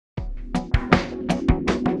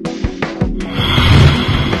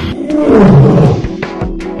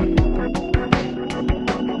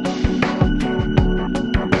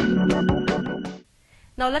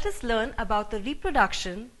Now let us learn about the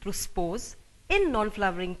reproduction through spores in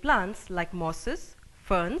non-flowering plants like mosses,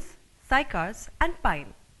 ferns, cycads and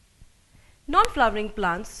pine. Non-flowering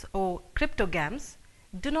plants or cryptogams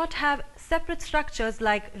do not have separate structures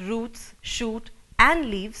like roots, shoot and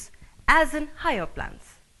leaves as in higher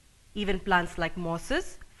plants. Even plants like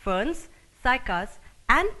mosses, ferns, cycads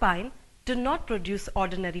and pine do not produce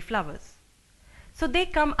ordinary flowers. So they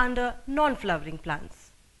come under non-flowering plants.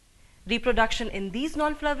 Reproduction in these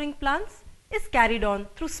non-flowering plants is carried on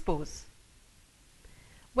through spores.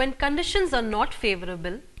 When conditions are not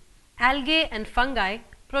favorable, algae and fungi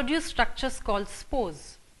produce structures called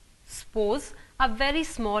spores. Spores are very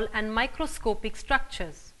small and microscopic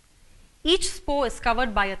structures. Each spore is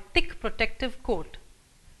covered by a thick protective coat.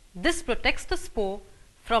 This protects the spore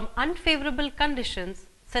from unfavorable conditions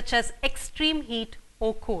such as extreme heat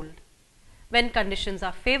or cold. When conditions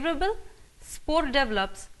are favorable, spore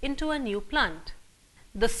develops into a new plant.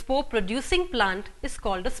 The spore producing plant is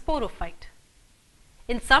called a sporophyte.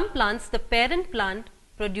 In some plants, the parent plant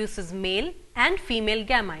produces male and female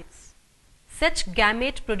gametes. Such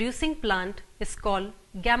gamete producing plant is called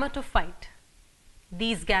gametophyte.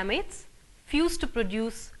 These gametes fuse to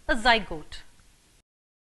produce a zygote.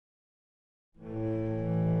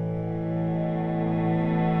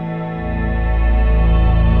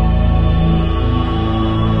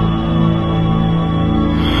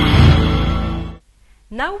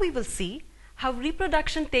 Now we will see how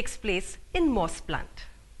reproduction takes place in moss plant.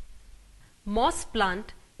 Moss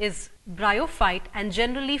plant is bryophyte and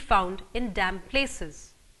generally found in damp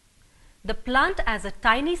places. The plant has a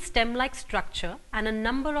tiny stem-like structure and a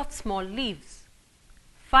number of small leaves.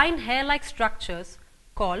 Fine hair-like structures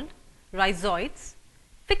called rhizoids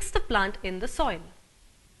fix the plant in the soil.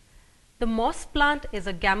 The moss plant is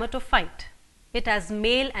a gametophyte. It has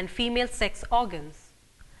male and female sex organs.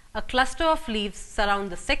 A cluster of leaves surround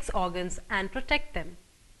the sex organs and protect them.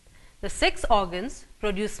 The sex organs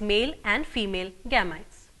produce male and female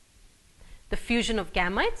gametes. The fusion of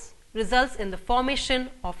gametes results in the formation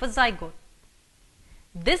of a zygote.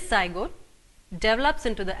 This zygote develops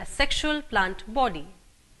into the asexual plant body.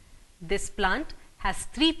 This plant has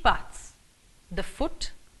three parts: the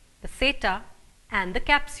foot, the seta and the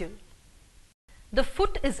capsule. The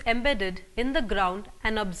foot is embedded in the ground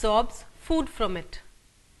and absorbs food from it.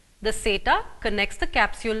 The seta connects the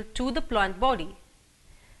capsule to the plant body.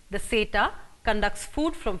 The seta conducts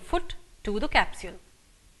food from foot to the capsule.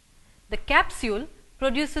 The capsule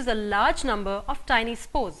produces a large number of tiny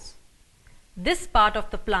spores. This part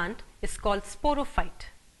of the plant is called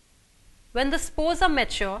sporophyte. When the spores are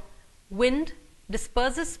mature, wind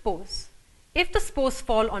disperses spores. If the spores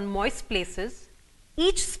fall on moist places,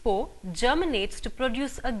 each spore germinates to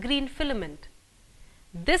produce a green filament.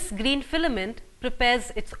 This green filament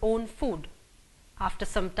prepares its own food. After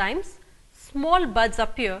some time, small buds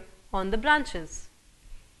appear on the branches.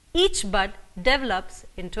 Each bud develops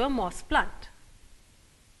into a moss plant.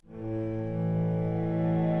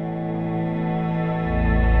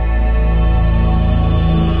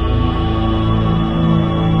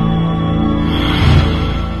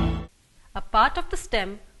 A part of the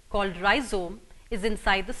stem called rhizome is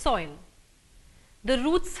inside the soil. The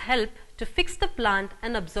roots help to fix the plant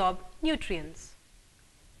and absorb nutrients.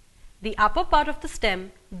 The upper part of the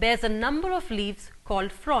stem bears a number of leaves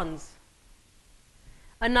called fronds.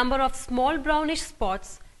 A number of small brownish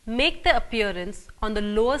spots make their appearance on the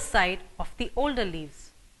lower side of the older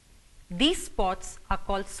leaves. These spots are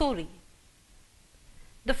called sori.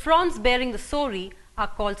 The fronds bearing the sori are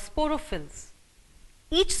called sporophylls.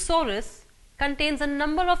 Each sorus contains a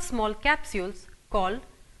number of small capsules called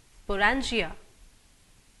sporangia.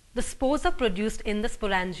 The spores are produced in the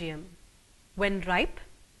sporangium. When ripe,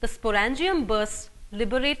 the sporangium bursts,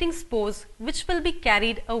 liberating spores which will be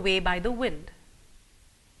carried away by the wind.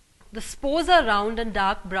 The spores are round and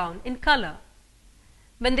dark brown in color.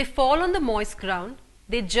 When they fall on the moist ground,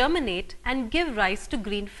 they germinate and give rise to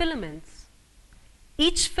green filaments.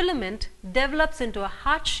 Each filament develops into a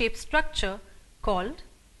heart-shaped structure called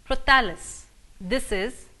prothallus. This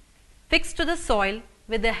is fixed to the soil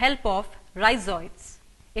with the help of rhizoids.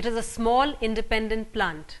 It is a small independent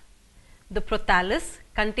plant. The prothallus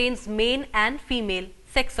contains male and female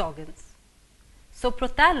sex organs. So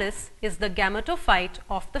prothallus is the gametophyte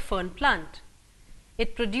of the fern plant.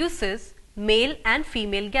 It produces male and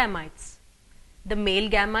female gametes. The male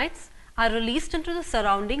gametes are released into the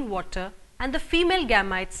surrounding water and the female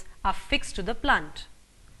gametes are fixed to the plant.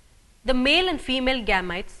 The male and female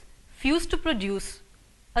gametes fuse to produce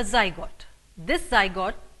a zygote. This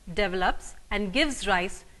zygote develops and gives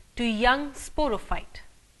rise to young sporophyte.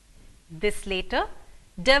 This later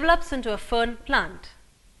develops into a fern plant.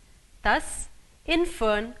 Thus, in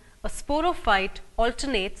fern, a sporophyte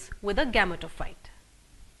alternates with a gametophyte.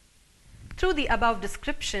 Through the above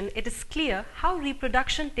description, it is clear how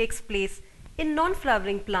reproduction takes place in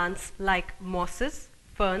non-flowering plants like mosses,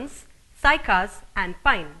 ferns, cycads and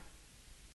pine.